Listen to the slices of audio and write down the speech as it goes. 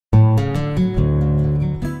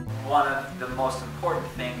one of the most important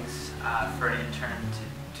things for an intern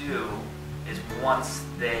to do is, once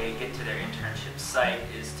they get to their internship site,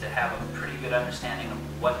 is to have a pretty good understanding of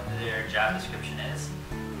what their job description is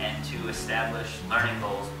and to establish learning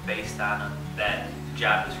goals based on that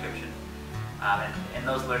job description. And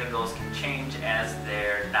those learning goals can change as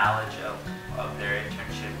their knowledge of their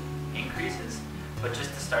internship increases. But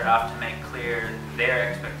just to start off, to make clear their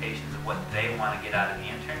expectations of what they want to get out of the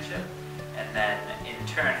internship, and then in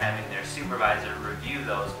turn having their supervisor review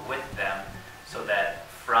those with them, so that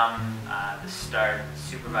from the start,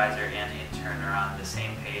 supervisor and intern are on the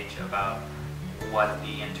same page about what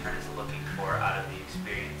the intern is looking for out of the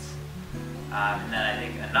experience. And then I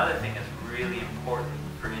think another thing that's really important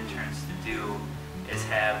for interns to do is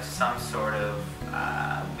have some sort of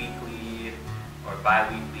weekly or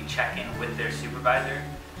bi-weekly check-in with their supervisor,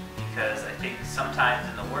 because I think sometimes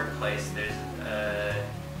in the workplace there's a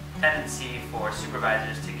tendency for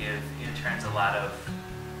supervisors to give interns a lot of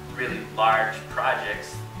really large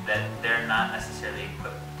projects that they're not necessarily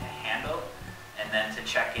equipped to handle, and then to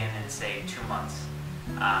check in say 2 months.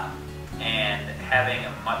 And having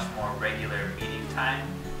a much more regular meeting time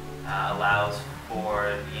allows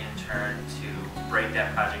for the intern to break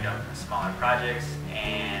that project up into smaller projects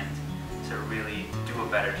and to really do a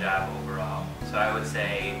better job overall. So I would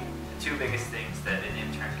say the two biggest things that an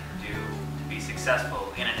intern can do to be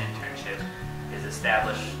successful in an internship is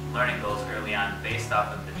establish learning goals early on based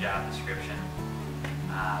off of the job description,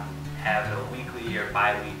 have a weekly or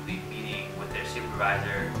bi-weekly meeting with their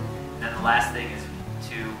supervisor, and then the last thing is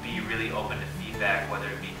to be really open to feedback, whether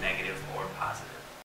it be negative or positive.